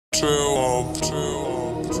All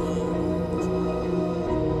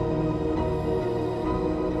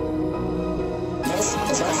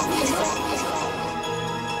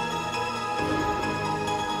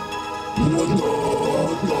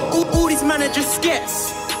these man are just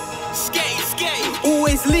skets.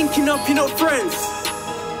 Always linking up, you're not friends.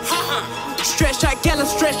 Stretch that gal and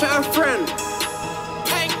stretch that her friend.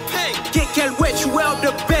 Get gal wet, you out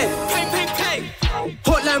of the bed.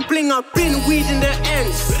 Hotline bling, I've been weeding the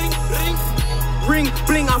ends. Ring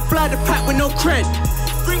bling, I fly the pack with no cred.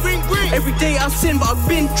 Every day I sin, but I've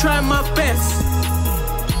been trying my best.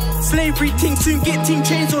 Slavery ting, soon get ting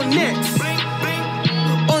chains on necks.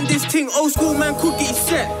 On this ting, old school man could get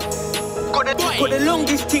set. Got the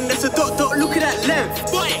longest ting, that's a dot, look at that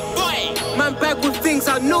length. Man bag with things,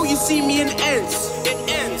 I know you see me in ends.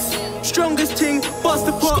 Strongest ting, bust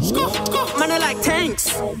the pop. Man, I like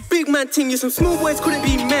tanks. Big man ting, you some small boys couldn't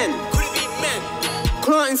be men.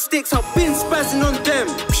 Planting sticks, I've been spazzing on them.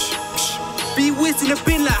 Be whiz in the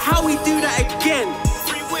bin like how we do that again.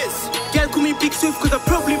 Gal call me Big Swift cause I've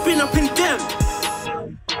probably been up in them.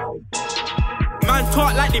 Man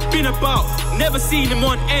talk like they been about, never seen them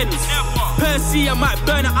on ends. Percy, I might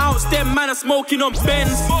burn an ounce, them man are smoking on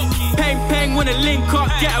Benz. Peng wanna link up,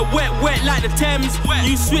 get a wet like the Thames.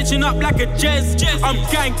 You switching up like a Jez, I'm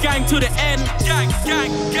gang to the end.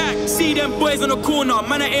 Gang. See them boys on the corner,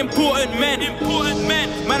 man are important men.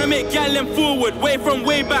 Man I make gal them forward, way from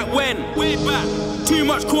way back when. Too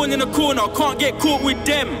much corn in the corner, can't get caught with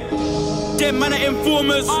them. Them man are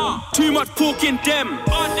informers, too much pork in them.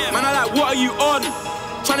 Man I like, what are you on?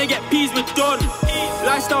 Tryna get peas with Don.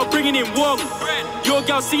 Lifestyle bringing in Wong. Your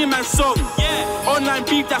girl singing man's song. Online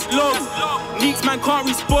beef that's long. Neeks man can't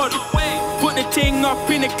respond. Put the ting up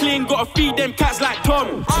in the cling, gotta feed them cats like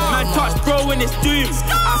Tom. Man touch bro when it's doom.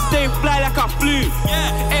 I stay fly like I flew.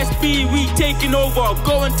 SB we taking over,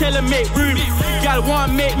 go and tell her make room. Gal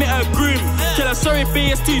want make me a groom. Tell her sorry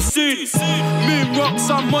B, it's too soon. Moon rocks,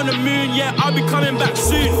 I'm on the moon, yeah, I'll be coming back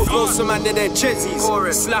soon. Most of man they're jezzies,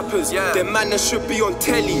 slappers, they're man that should be on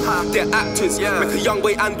telly. They're actors, make a young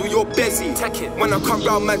boy handle your bezzy. When I come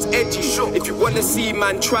round man's edgy. If you wanna see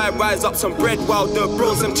man try rise up some bread while the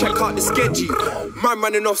bros them check out the sketchy. Man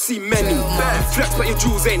running off see many. Flex but your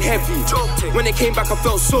jewels ain't heavy. When they came back I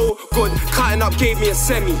felt so good. Cutting up gave me a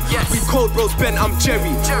semi. We cold bros Ben, I'm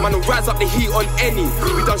Jerry. Man will rise up the heat on any.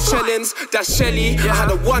 We done shellings, that's Shelly. I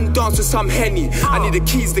had a one dance with some Henny. I need the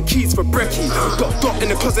keys for Brecky. Dot in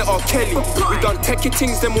the closet or Kelly. We done techie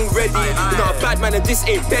things them already. You know a bad man and this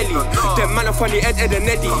ain't belly. Them man are funny Ed and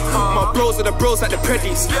Eddie. My bros are the bros like the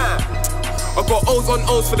Preddies. I got O's on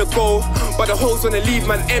O's for the goal, but the holes when they leave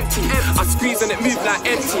man empty. I squeeze and it move like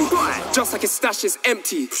empty, just like his stash is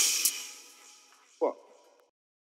empty.